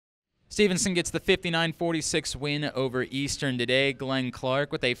Stevenson gets the 59-46 win over Eastern today. Glenn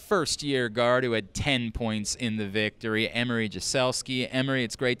Clark with a first-year guard who had 10 points in the victory. Emori Jeselskis. Emori,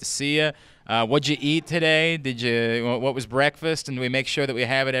 it's great to see you. What'd you eat today? What was breakfast? And do we make sure that we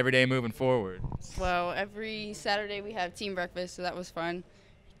have it every day moving forward? Well, every Saturday we have team breakfast, so that was fun.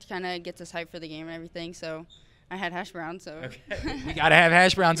 It kind of gets us hyped for the game and everything. So I had hash browns. So okay. We got to have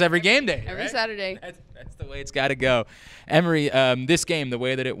hash browns every game day. Every right? Saturday. That's the way it's got to go. Emori, this game, the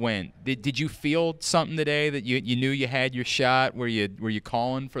way that it went, did you feel something today that you knew you had your shot? Were you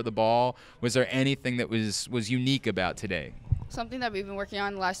calling for the ball? Was there anything that was unique about today? Something that we've been working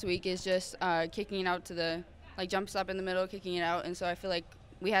on last week is just kicking it out to the jump stop in the middle, kicking it out. And so I feel like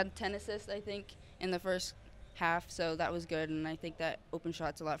we had 10 assists, I think, in the first half, so that was good, and I think that opened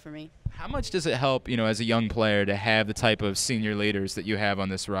shots a lot for me. How much does it help, as a young player, to have the type of senior leaders that you have on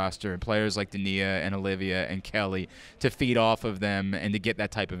this roster, players like Dania and Olivia and Kelly, to feed off of them and to get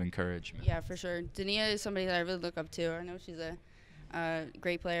that type of encouragement? Yeah, for sure. Dania is somebody that I really look up to. I know she's a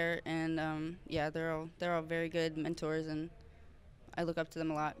great player, and yeah, they're all very good mentors, and I look up to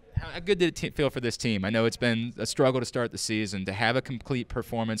them a lot. How good did it feel for this team? I know it's been a struggle to start the season. To have a complete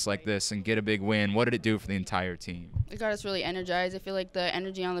performance like this and get a big win, what did it do for the entire team? It got us really energized. I feel like the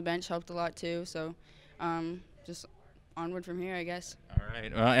energy on the bench helped a lot too. So just onward from here, I guess. All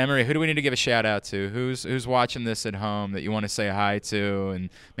right. Well, Emori, who do we need to give a shout out to? Who's watching this at home that you want to say hi to and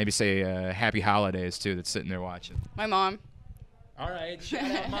maybe say happy holidays to, that's sitting there watching? My mom. All right,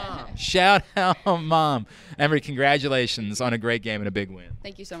 shout out Mom. Shout out Mom. Emori, congratulations on a great game and a big win.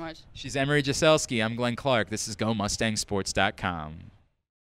 Thank you so much. She's Emori Jeselskis. I'm Glenn Clark. This is GoMustangSports.com.